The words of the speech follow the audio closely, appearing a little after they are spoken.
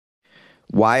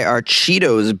Why are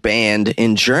Cheetos banned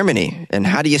in Germany? And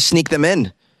how do you sneak them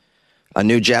in? A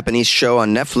new Japanese show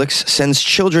on Netflix sends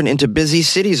children into busy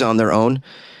cities on their own.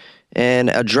 And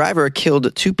a driver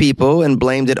killed 2 people and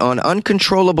blamed it on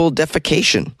uncontrollable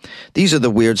defecation. These are the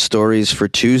weird stories for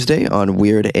Tuesday on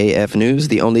Weird AF News,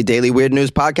 the only daily weird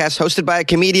news podcast hosted by a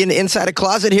comedian inside a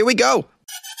closet. Here we go.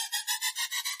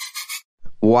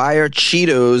 Why are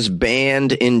Cheetos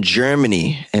banned in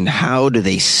Germany, and how do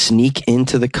they sneak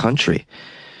into the country?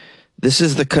 This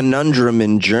is the conundrum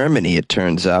in Germany, it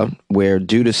turns out, where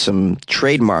due to some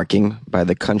trademarking by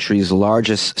the country's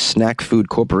largest snack food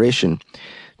corporation,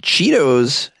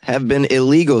 Cheetos have been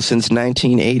illegal since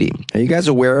 1980. Are you guys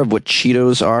aware of what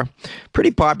Cheetos are? Pretty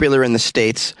popular in the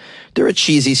States. They're a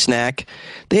cheesy snack.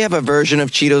 They have a version of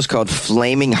Cheetos called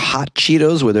Flaming Hot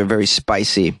Cheetos, where they're very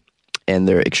spicy and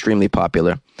they're extremely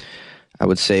popular. I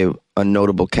would say a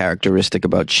notable characteristic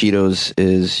about Cheetos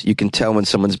is you can tell when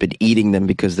someone's been eating them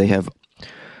because they have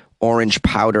orange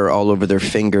powder all over their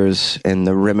fingers and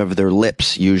the rim of their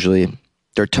lips usually.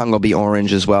 Their tongue will be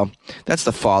orange as well. That's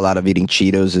the fallout of eating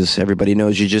Cheetos, is everybody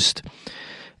knows you just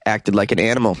acted like an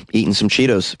animal eating some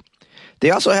Cheetos.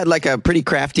 They also had like a pretty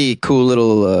crafty, cool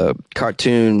little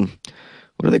cartoon.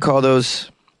 What do they call those?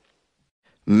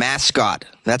 Mascot.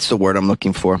 That's the word I'm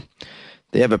looking for.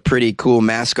 They have a pretty cool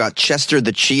mascot, Chester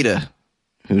the Cheetah,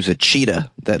 who's a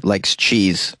cheetah that likes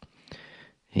cheese.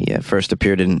 He first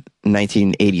appeared in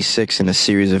 1986 in a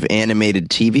series of animated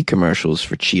TV commercials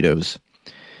for Cheetos.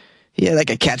 He had like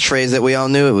a catchphrase that we all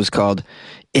knew. It was called,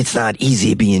 "It's not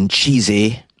easy being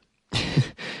cheesy."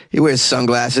 He wears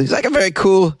sunglasses. He's like a very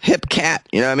cool, hip cat.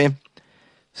 You know what I mean?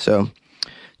 So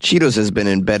Cheetos has been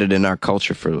embedded in our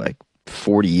culture for like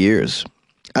 40 years.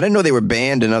 I didn't know they were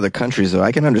banned in other countries, though.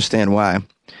 I can understand why.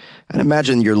 I'd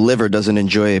imagine your liver doesn't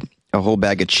enjoy a whole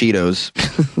bag of Cheetos.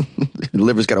 Your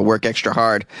liver's got to work extra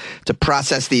hard to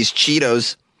process these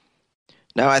Cheetos.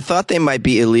 Now, I thought they might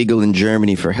be illegal in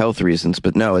Germany for health reasons,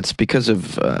 but no, it's because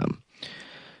of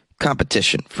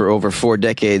competition. For over 4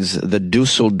 decades, the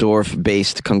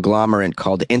Dusseldorf-based conglomerate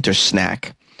called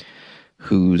Intersnack,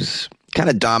 who's kind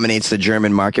of dominates the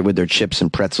German market with their chips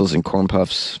and pretzels and corn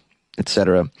puffs,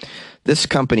 etc. This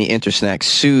company, Intersnack,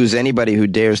 sues anybody who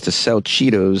dares to sell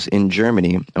Cheetos in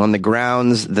Germany on the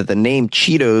grounds that the name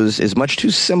Cheetos is much too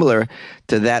similar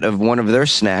to that of one of their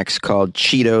snacks called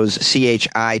Cheetos,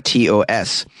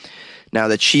 Chitos. Now,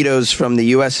 the Cheetos from the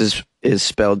U.S. is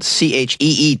spelled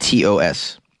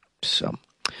Cheetos. So,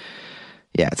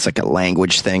 yeah, it's like a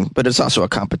language thing, but it's also a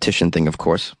competition thing, of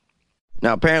course.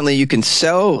 Now, apparently you can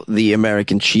sell the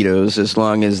American Cheetos as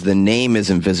long as the name is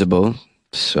invisible.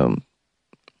 So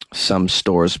some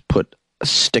stores put a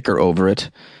sticker over it.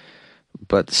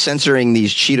 But censoring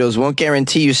these Cheetos won't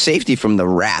guarantee you safety from the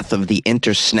wrath of the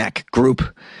Intersnack group.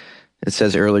 It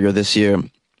says earlier this year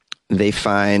they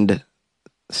fined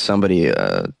somebody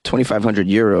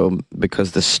 €2,500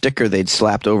 because the sticker they'd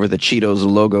slapped over the Cheetos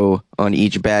logo on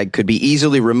each bag could be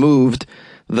easily removed,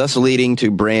 thus leading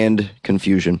to brand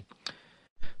confusion.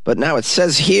 But now it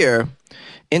says here,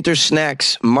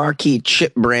 Intersnack's marquee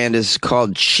chip brand is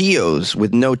called Cheetos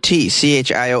with no T,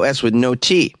 Chios with no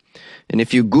T. And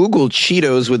if you Google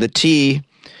Cheetos with a T,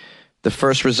 the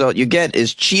first result you get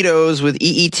is Cheetos with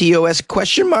EETOS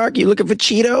question mark. You looking for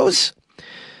Cheetos?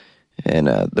 And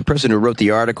the person who wrote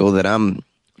the article that I'm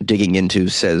digging into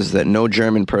says that no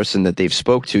German person that they've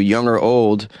spoke to, young or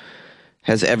old,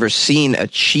 has ever seen a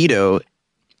Cheeto,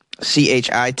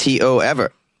 Chito,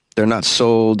 ever. They're not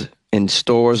sold in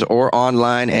stores or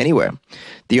online anywhere.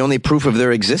 The only proof of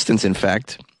their existence, in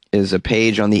fact, is a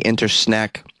page on the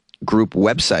Intersnack Group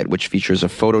website, which features a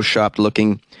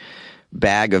photoshopped-looking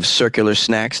bag of circular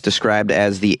snacks described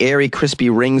as the airy, crispy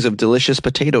rings of delicious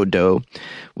potato dough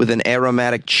with an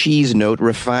aromatic cheese note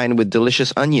refined with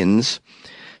delicious onions.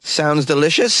 Sounds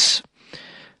delicious?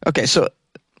 Okay, so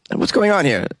what's going on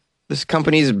here? This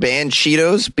company's banned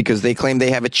Cheetos because they claim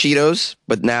they have a Cheetos,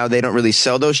 but now they don't really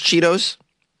sell those Cheetos?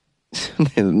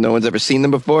 No one's ever seen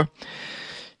them before?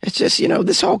 It's just,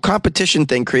 this whole competition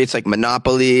thing creates like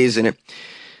monopolies, and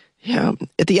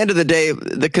at the end of the day,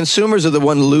 the consumers are the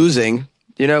one losing.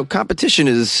 Competition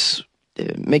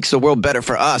it makes the world better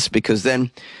for us because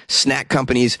then snack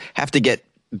companies have to get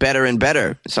better and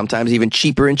better, sometimes even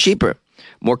cheaper and cheaper,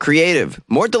 more creative,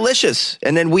 more delicious.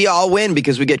 And then we all win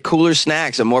because we get cooler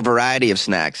snacks, a more variety of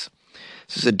snacks.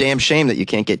 It's just a damn shame that you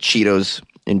can't get Cheetos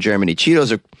in Germany.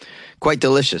 Cheetos are quite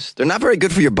delicious. They're not very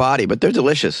good for your body, but they're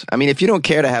delicious. I mean, if you don't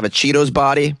care to have a Cheetos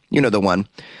body, you know the one.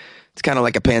 It's kind of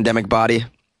like a pandemic body,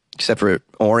 except for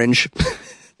orange.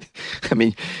 I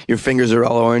mean, your fingers are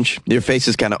all orange. Your face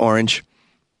is kind of orange.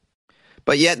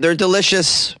 But yet, they're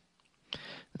delicious.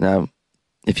 Now,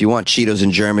 if you want Cheetos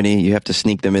in Germany, you have to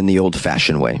sneak them in the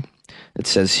old-fashioned way. It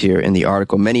says here in the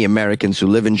article, many Americans who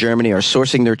live in Germany are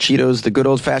sourcing their Cheetos the good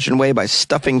old-fashioned way by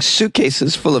stuffing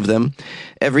suitcases full of them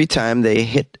every time they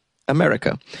hit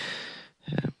America.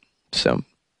 So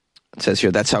it says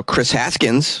here, that's how Chris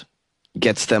Haskins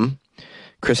gets them.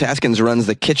 Chris Haskins runs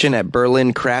the kitchen at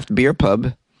Berlin craft beer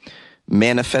pub,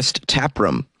 Manifest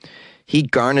Taproom. He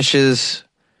garnishes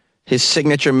his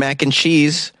signature mac and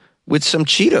cheese with some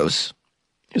Cheetos.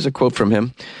 Here's a quote from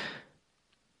him.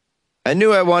 I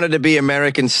knew I wanted to be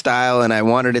American style, and I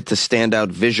wanted it to stand out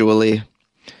visually.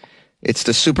 It's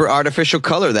the super artificial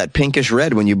color, that pinkish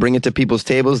red. When you bring it to people's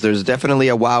tables, there's definitely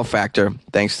a wow factor,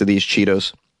 thanks to these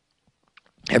Cheetos.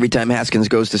 Every time Haskins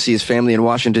goes to see his family in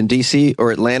Washington, D.C.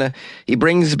 or Atlanta, he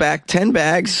brings back 10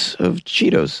 bags of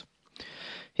Cheetos.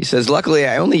 He says, luckily,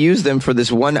 I only use them for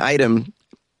this one item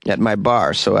at my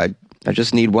bar, so I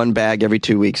just need one bag every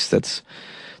 2 weeks. That's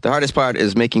the hardest part,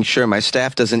 is making sure my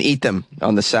staff doesn't eat them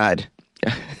on the side.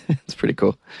 It's pretty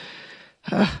cool.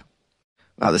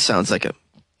 Wow, this sounds like a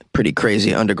pretty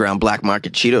crazy underground black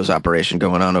market Cheetos operation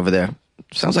going on over there.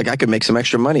 Sounds like I could make some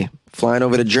extra money flying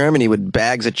over to Germany with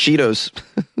bags of Cheetos.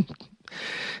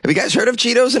 Have you guys heard of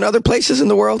Cheetos in other places in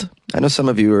the world? I know some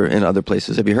of you are in other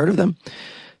places. Have you heard of them?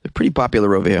 They're pretty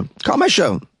popular over here. Call my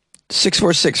show,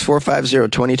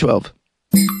 646-450-2012.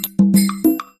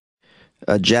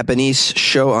 A Japanese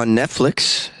show on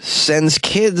Netflix sends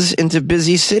kids into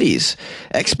busy cities.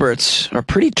 Experts are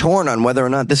pretty torn on whether or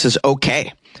not this is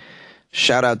okay.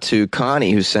 Shout out to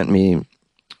Connie, who sent me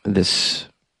this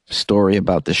story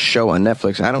about this show on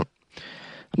Netflix. I'm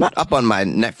not up on my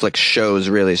Netflix shows,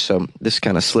 really, so this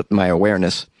kind of slipped my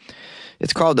awareness.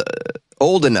 It's called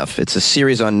Old Enough. It's a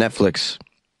series on Netflix.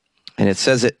 And it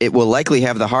says it will likely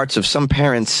have the hearts of some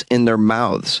parents in their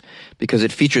mouths because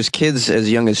it features kids as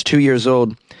young as 2 years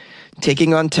old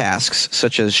taking on tasks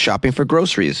such as shopping for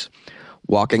groceries,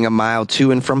 walking a mile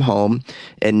to and from home,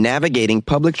 and navigating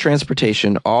public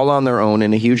transportation all on their own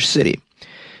in a huge city.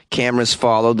 Cameras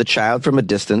follow the child from a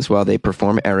distance while they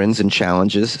perform errands and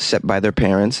challenges set by their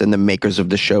parents and the makers of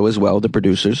the show as well, the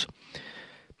producers.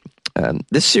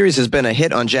 This series has been a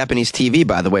hit on Japanese TV,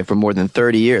 by the way, for more than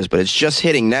 30 years, but it's just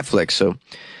hitting Netflix. So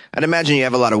I'd imagine you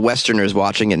have a lot of Westerners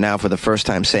watching it now for the first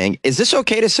time saying, is this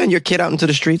okay to send your kid out into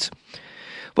the streets?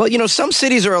 Well, some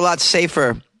cities are a lot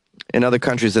safer in other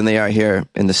countries than they are here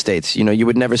in the States. You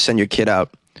would never send your kid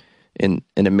out in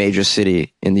a major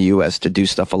city in the U.S. to do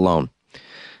stuff alone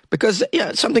because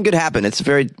something could happen. It's a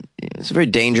very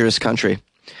dangerous country.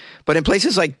 But in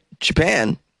places like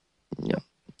Japan,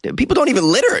 people don't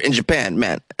even litter in Japan,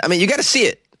 man. I mean, you got to see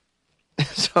it.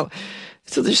 So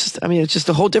there's it's just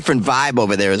a whole different vibe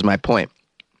over there is my point.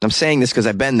 I'm saying this because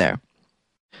I've been there.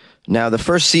 Now, the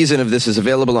first season of this is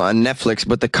available on Netflix,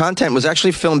 but the content was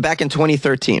actually filmed back in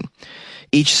 2013.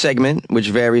 Each segment, which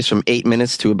varies from 8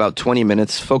 minutes to about 20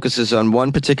 minutes, focuses on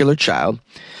one particular child.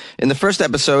 In the first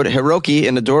episode, Hiroki,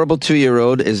 an adorable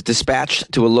 2-year-old, is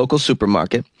dispatched to a local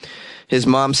supermarket. His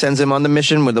mom sends him on the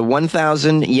mission with a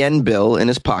 1,000 yen bill in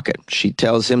his pocket. She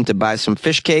tells him to buy some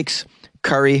fish cakes,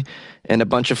 curry, and a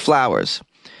bunch of flowers.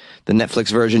 The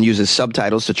Netflix version uses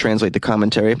subtitles to translate the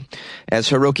commentary. As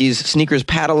Hiroki's sneakers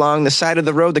pad along the side of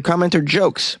the road, the commenter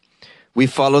jokes. We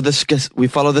follow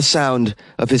the sound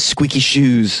of his squeaky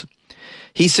shoes.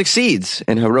 He succeeds,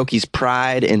 and Hiroki's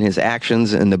pride in his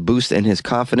actions and the boost in his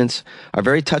confidence are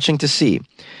very touching to see.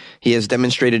 He has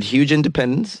demonstrated huge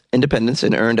independence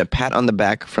and earned a pat on the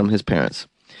back from his parents.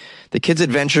 The kids'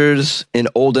 adventures in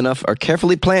Old Enough are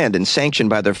carefully planned and sanctioned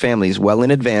by their families well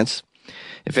in advance.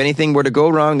 If anything were to go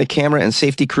wrong, the camera and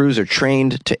safety crews are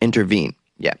trained to intervene.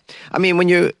 Yeah. I mean, when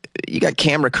you got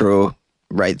camera crew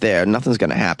right there, nothing's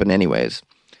going to happen anyways.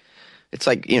 It's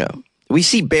like, we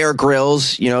see Bear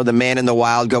Grylls, the man in the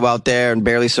wild, go out there and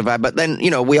barely survive. But then,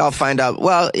 we all find out,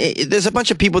 well, there's a bunch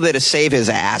of people there to save his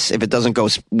ass if it doesn't go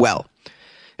well.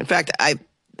 In fact, I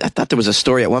thought there was a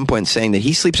story at one point saying that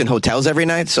he sleeps in hotels every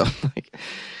night. So,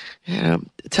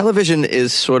 television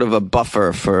is sort of a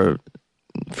buffer for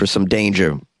some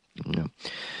danger.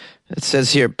 It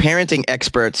says here, parenting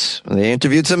experts. They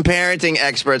interviewed some parenting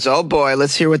experts. Oh, boy,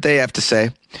 let's hear what they have to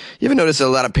say. You ever notice that a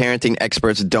lot of parenting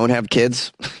experts don't have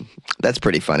kids? That's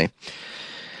pretty funny.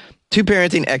 2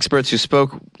 parenting experts who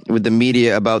spoke with the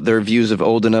media about their views of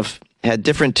Old Enough had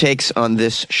different takes on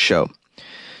this show.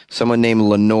 Someone named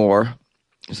Lenore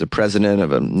is the president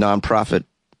of a nonprofit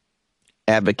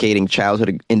advocating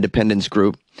childhood independence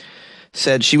group,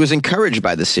 said she was encouraged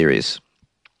by the series.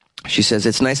 She says,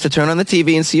 it's nice to turn on the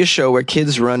TV and see a show where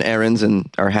kids run errands and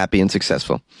are happy and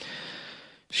successful.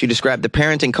 She described the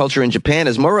parenting culture in Japan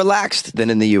as more relaxed than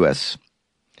in the U.S.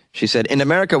 She said, in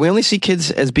America, we only see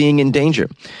kids as being in danger.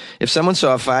 If someone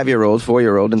saw a 5-year-old,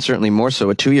 4-year-old, and certainly more so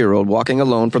a 2-year-old walking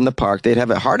alone from the park, they'd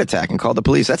have a heart attack and call the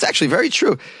police. That's actually very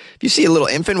true. If you see a little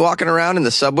infant walking around in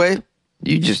the subway,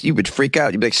 you would freak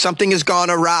out. You'd be like, something has gone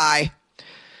awry.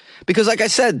 Because like I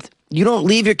said, you don't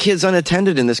leave your kids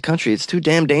unattended in this country. It's too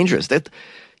damn dangerous.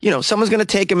 Someone's going to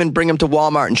take them and bring them to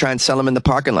Walmart and try and sell them in the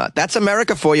parking lot. That's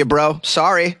America for you, bro.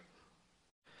 Sorry.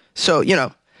 So,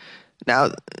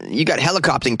 now, you got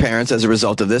helicoptering parents as a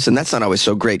result of this, and that's not always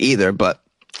so great either, but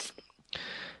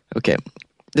okay.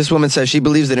 This woman says she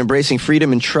believes that embracing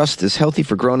freedom and trust is healthy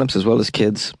for grown-ups as well as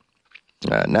kids.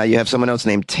 Now you have someone else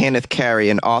named Tanith Carey,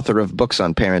 an author of books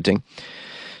on parenting.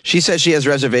 She says she has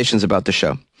reservations about the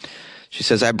show. She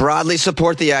says, I broadly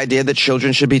support the idea that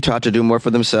children should be taught to do more for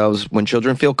themselves. When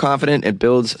children feel confident, it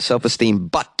builds self-esteem.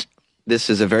 But, this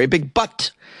is a very big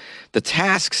but, the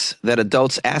tasks that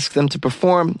adults ask them to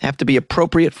perform have to be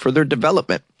appropriate for their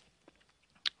development.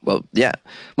 Well, yeah.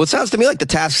 Well, it sounds to me like the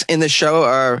tasks in this show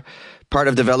are part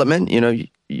of development.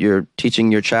 You're teaching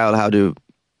your child how to,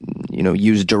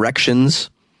 use directions,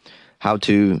 how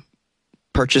to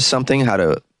purchase something, how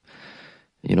to,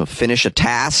 finish a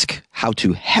task, how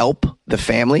to help the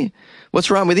family.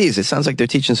 What's wrong with these? It sounds like they're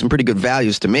teaching some pretty good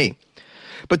values to me.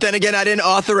 But then again, I didn't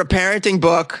author a parenting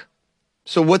book.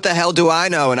 So what the hell do I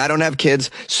know? And I don't have kids.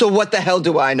 So what the hell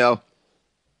do I know?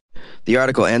 The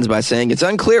article ends by saying, it's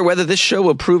unclear whether this show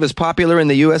will prove as popular in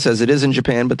the U.S. as it is in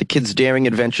Japan, but the kids' daring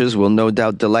adventures will no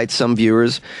doubt delight some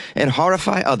viewers and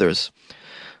horrify others.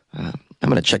 I'm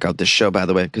going to check out this show, by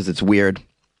the way, because it's weird.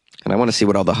 And I want to see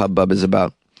what all the hubbub is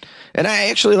about. And I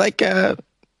actually like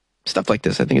stuff like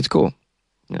this. I think it's cool.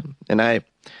 Yeah. And I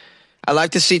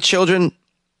like to see children,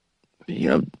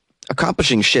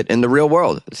 accomplishing shit in the real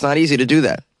world. It's not easy to do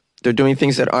that. They're doing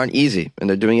things that aren't easy, and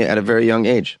they're doing it at a very young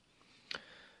age.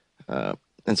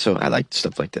 And so I like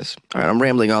stuff like this. All right, I'm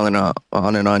rambling on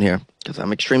and on here because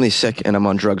I'm extremely sick and I'm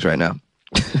on drugs right now.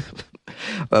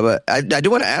 But I do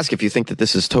want to ask if you think that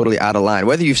this is totally out of line.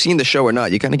 Whether you've seen the show or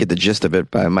not, you kind of get the gist of it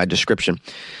by my description.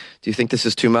 Do you think this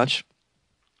is too much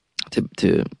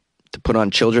to put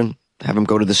on children, have them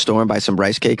go to the store and buy some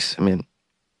rice cakes? I mean,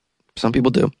 some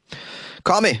people do.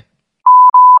 Call me.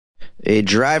 A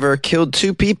driver killed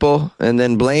 2 people and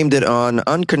then blamed it on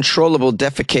uncontrollable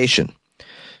defecation.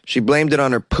 She blamed it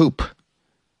on her poop.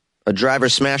 A driver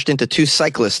smashed into 2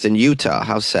 cyclists in Utah.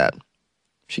 How sad.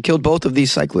 She killed both of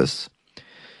these cyclists.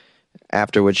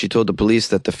 Afterwards, she told the police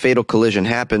that the fatal collision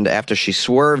happened after she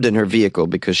swerved in her vehicle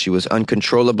because she was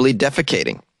uncontrollably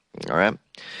defecating. All right.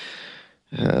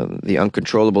 The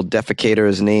uncontrollable defecator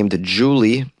is named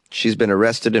Julie. She's been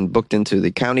arrested and booked into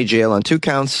the county jail on 2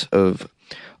 counts of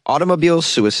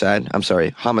homicide,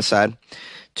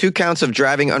 2 counts of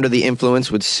driving under the influence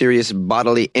with serious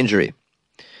bodily injury.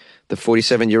 The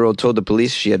 47-year-old told the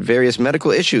police she had various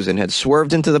medical issues and had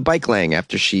swerved into the bike lane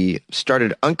after she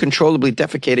started uncontrollably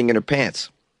defecating in her pants.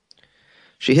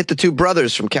 She hit the 2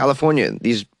 brothers from California.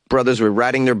 These brothers were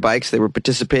riding their bikes. They were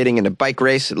participating in a bike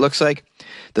race, it looks like.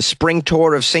 The Spring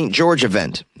Tour of St. George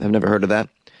event. I've never heard of that.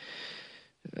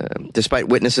 Despite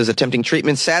witnesses attempting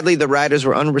treatment, sadly, the riders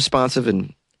were unresponsive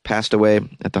and passed away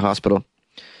at the hospital.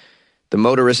 The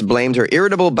motorist blamed her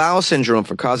irritable bowel syndrome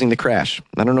for causing the crash.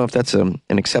 I don't know if that's an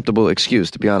acceptable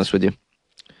excuse, to be honest with you.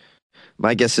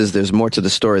 My guess is there's more to the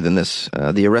story than this.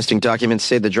 The arresting documents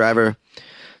say the driver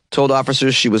told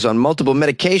officers she was on multiple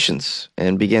medications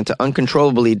and began to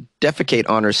uncontrollably defecate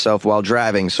on herself while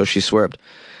driving, so she swerved.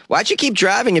 Why'd you keep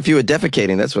driving if you were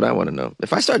defecating? That's what I want to know.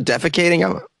 If I start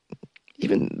defecating,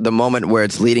 even the moment where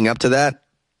it's leading up to that,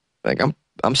 like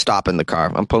I'm stopping the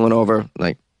car. I'm pulling over.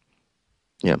 Like,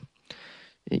 yeah.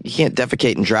 You can't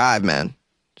defecate and drive, man.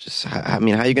 How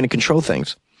are you going to control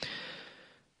things?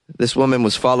 This woman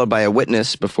was followed by a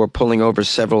witness before pulling over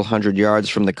several hundred yards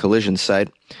from the collision site.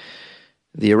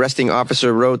 The arresting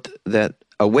officer wrote that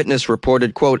a witness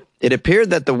reported, quote, it appeared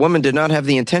that the woman did not have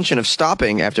the intention of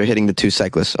stopping after hitting the 2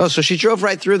 cyclists. Oh, so she drove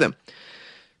right through them.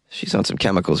 She's on some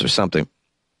chemicals or something.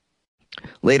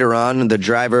 Later on, the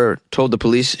driver told the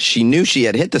police she knew she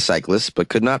had hit the cyclist, but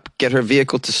could not get her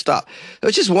vehicle to stop. It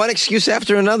was just one excuse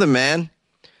after another, man.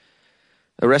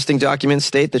 Arresting documents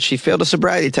state that she failed a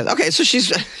sobriety test. Okay, so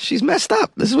she's messed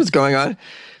up. This is what's going on.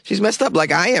 She's messed up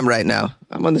like I am right now.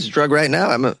 I'm on this drug right now.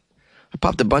 I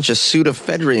popped a bunch of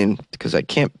pseudoephedrine because I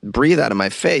can't breathe out of my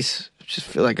face. I just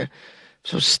feel like I'm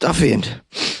so stuffy and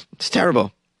it's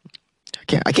terrible.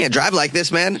 I can't drive like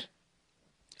this, man.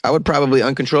 I would probably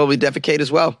uncontrollably defecate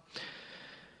as well.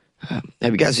 Have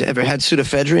you guys ever had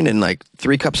pseudoephedrine and like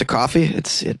 3 cups of coffee?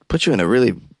 It puts you in a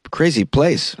really crazy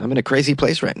place. I'm in a crazy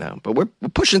place right now, but we're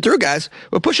pushing through, guys.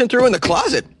 We're pushing through in the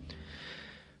closet.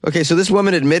 Okay, so this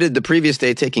woman admitted the previous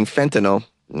day taking fentanyl.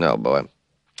 No, boy.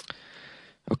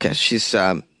 Okay, she's,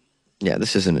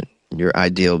 this isn't your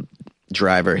ideal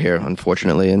driver here,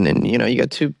 unfortunately. And you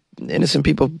got two innocent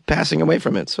people passing away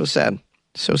from it. So sad.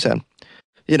 So sad.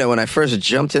 When I first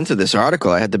jumped into this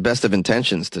article, I had the best of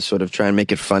intentions to sort of try and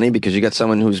make it funny because you got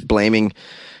someone who's blaming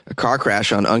a car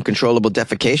crash on uncontrollable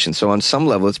defecation. So on some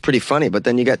level, it's pretty funny. But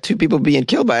then you got two people being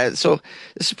killed by it. So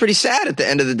this is pretty sad at the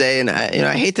end of the day. And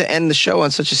I hate to end the show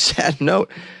on such a sad note.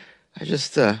 There's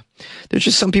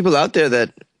just some people out there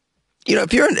that,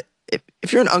 if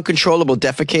you're an uncontrollable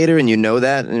defecator and you know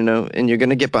that, and you're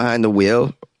going to get behind the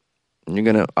wheel and you're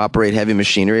going to operate heavy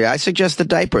machinery, I suggest the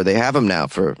diaper. They have them now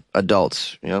for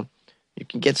adults. You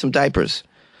can get some diapers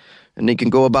and you can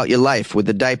go about your life with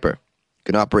the diaper. You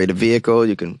can operate a vehicle.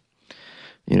 You can,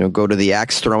 go to the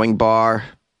axe throwing bar.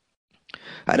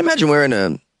 I'd imagine wearing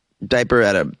a diaper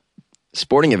at a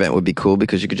sporting event would be cool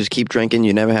because you could just keep drinking.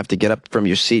 You never have to get up from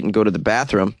your seat and go to the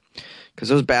bathroom because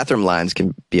those bathroom lines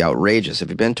can be outrageous. Have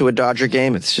you been to a Dodger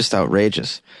game? It's just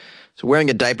outrageous. So wearing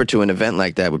a diaper to an event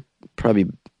like that would probably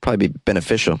be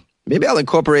beneficial. Maybe I'll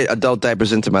incorporate adult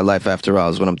diapers into my life after all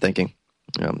is what I'm thinking.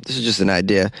 This is just an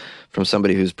idea from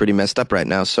somebody who's pretty messed up right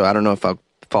now, so I don't know if I'll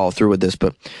follow through with this,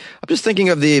 but I'm just thinking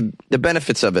of the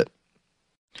benefits of it.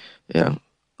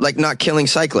 Like not killing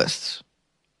cyclists.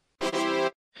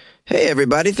 Hey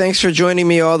everybody, thanks for joining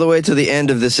me all the way to the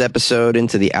end of this episode,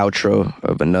 into the outro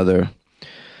of another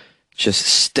just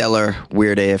stellar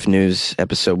Weird AF News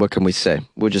episode. What can we say?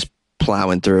 We're just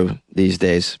plowing through these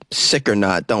days. Sick or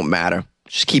not, don't matter.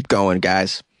 Just keep going,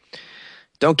 guys.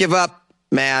 Don't give up,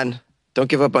 man. Don't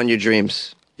give up on your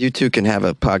dreams. You too can have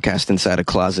a podcast inside a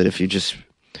closet if you just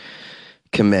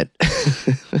commit.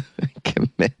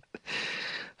 Commit.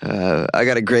 I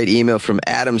got a great email from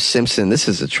Adam Simpson. This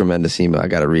is a tremendous email. I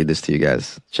got to read this to you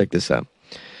guys. Check this out.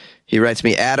 He writes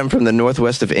me, Adam from the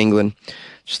northwest of England.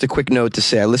 Just a quick note to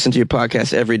say, I listen to your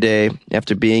podcast every day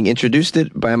after being introduced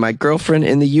it by my girlfriend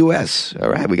in the U.S. All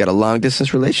right, we got a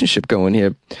long-distance relationship going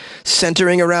here,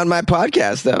 centering around my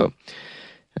podcast, though.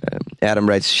 Adam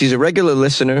writes, she's a regular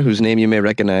listener whose name you may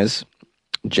recognize,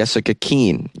 Jessica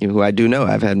Keene, who I do know.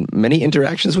 I've had many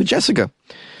interactions with Jessica.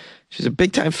 She's a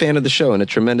big-time fan of the show and a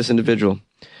tremendous individual.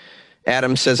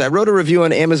 Adam says, I wrote a review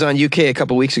on Amazon UK a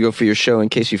couple weeks ago for your show in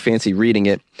case you fancy reading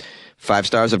it. 5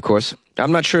 stars, of course.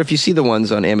 I'm not sure if you see the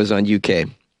ones on Amazon UK.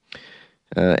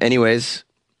 Anyways,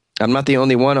 I'm not the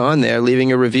only one on there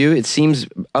leaving a review. It seems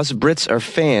us Brits are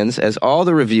fans as all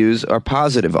the reviews are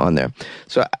positive on there.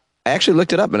 So I actually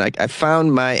looked it up and I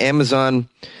found my Amazon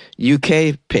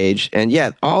UK page. And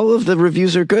yeah, all of the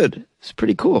reviews are good. It's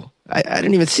pretty cool. I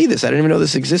didn't even see this. I didn't even know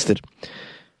this existed.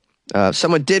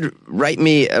 Someone did write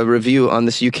me a review on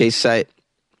this UK site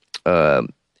and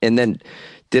then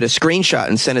did a screenshot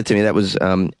and sent it to me. That was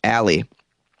Allie.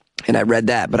 And I read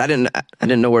that, but I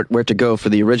didn't know where to go for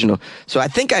the original. So I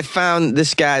think I found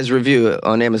this guy's review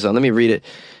on Amazon. Let me read it.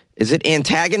 Is it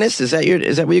Antagonist? Is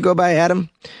that what you go by, Adam?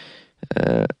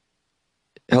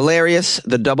 Hilarious.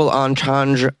 The double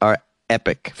entendre are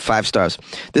epic. 5 stars.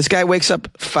 This guy wakes up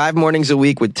 5 mornings a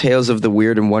week with tales of the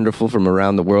weird and wonderful from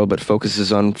around the world, but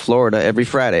focuses on Florida every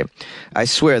Friday. I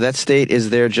swear that state is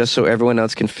there just so everyone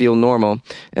else can feel normal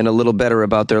and a little better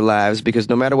about their lives, because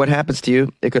no matter what happens to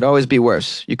you, it could always be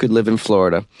worse. You could live in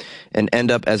Florida and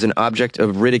end up as an object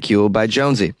of ridicule by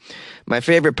Jonesy. My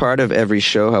favorite part of every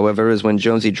show, however, is when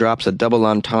Jonesy drops a double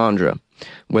entendre,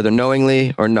 whether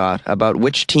knowingly or not, about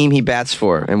which team he bats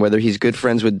for and whether he's good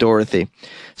friends with Dorothy.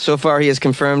 So far, he has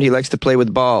confirmed he likes to play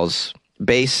with balls,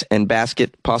 base, and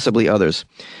basket, possibly others.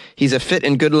 He's a fit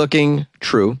and good-looking,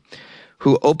 true,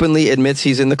 who openly admits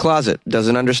he's in the closet,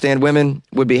 doesn't understand women,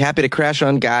 would be happy to crash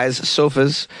on guys'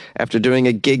 sofas after doing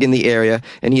a gig in the area,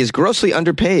 and he is grossly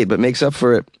underpaid but makes up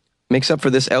for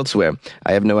this elsewhere.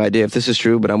 I have no idea if this is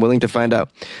true, but I'm willing to find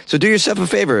out. So do yourself a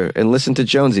favor and listen to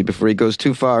Jonesy before he goes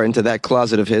too far into that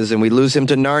closet of his and we lose him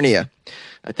to Narnia.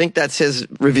 I think that's his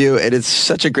review, and it's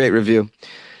such a great review.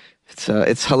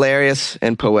 It's hilarious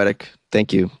and poetic.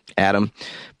 Thank you, Adam.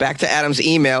 Back to Adam's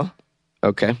email.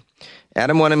 Okay.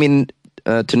 Adam wanted me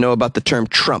to know about the term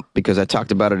Trump because I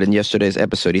talked about it in yesterday's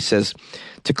episode. He says,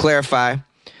 to clarify,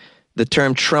 the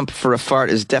term Trump for a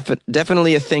fart is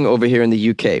definitely a thing over here in the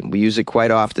UK. We use it quite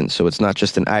often, so it's not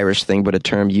just an Irish thing, but a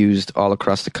term used all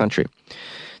across the country.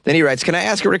 Then he writes, can I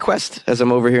ask a request? As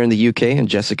I'm over here in the UK and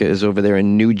Jessica is over there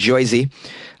in New Jersey,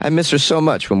 I miss her so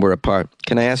much when we're apart.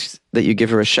 Can I ask that you give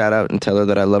her a shout out and tell her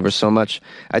that I love her so much?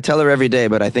 I tell her every day,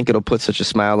 but I think it'll put such a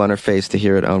smile on her face to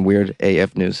hear it on Weird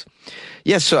AF News.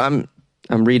 Yes, so I'm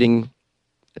reading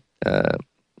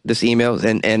this email,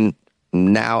 and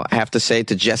now I have to say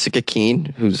to Jessica Keene,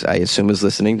 who's I assume is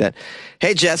listening, that,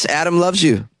 hey, Jess, Adam loves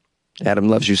you. Adam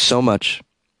loves you so much.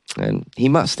 And he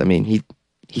must. I mean,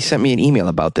 he sent me an email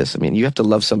about this. I mean, you have to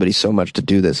love somebody so much to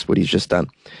do this, what he's just done.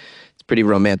 It's pretty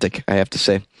romantic, I have to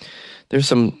say. There's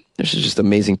just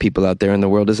amazing people out there in the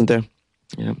world, isn't there?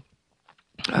 Yeah.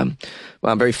 Well,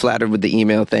 I'm very flattered with the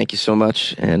email. Thank you so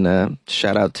much. And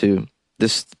shout out to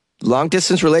this long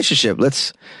distance relationship.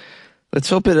 Let's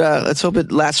hope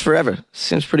it lasts forever.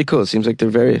 Seems pretty cool. It seems like they're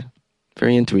very,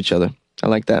 very into each other. I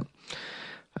like that.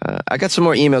 I got some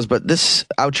more emails, but this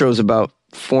outro is about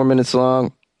 4 minutes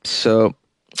long. So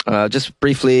just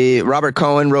briefly, Robert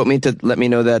Cohen wrote me to let me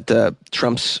know that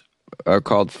Trumps are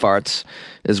called farts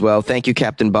as well. Thank you,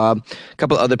 Captain Bob. A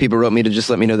couple other people wrote me to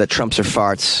just let me know that Trumps are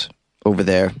farts over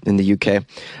there in the UK.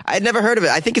 I had never heard of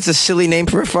it. I think it's a silly name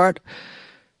for a fart.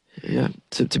 Yeah,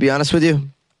 to be honest with you.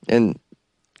 And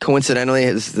coincidentally,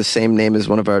 it's the same name as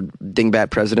one of our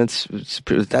dingbat presidents.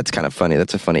 That's kind of funny.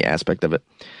 That's a funny aspect of it.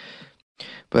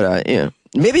 But,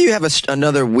 maybe you have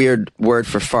another weird word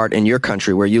for fart in your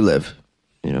country where you live.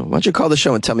 Why don't you call the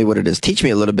show and tell me what it is? Teach me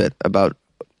a little bit about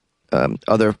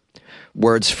other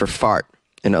words for fart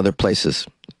in other places.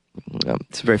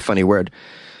 It's a very funny word.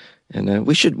 And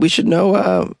we should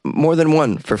know more than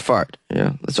one for fart.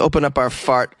 Yeah, let's open up our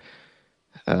fart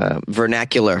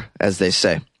vernacular, as they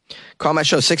say. Call my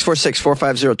show,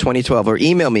 646-450-2012, or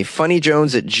email me,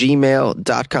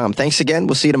 funnyjones@gmail.com. Thanks again.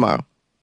 We'll see you tomorrow.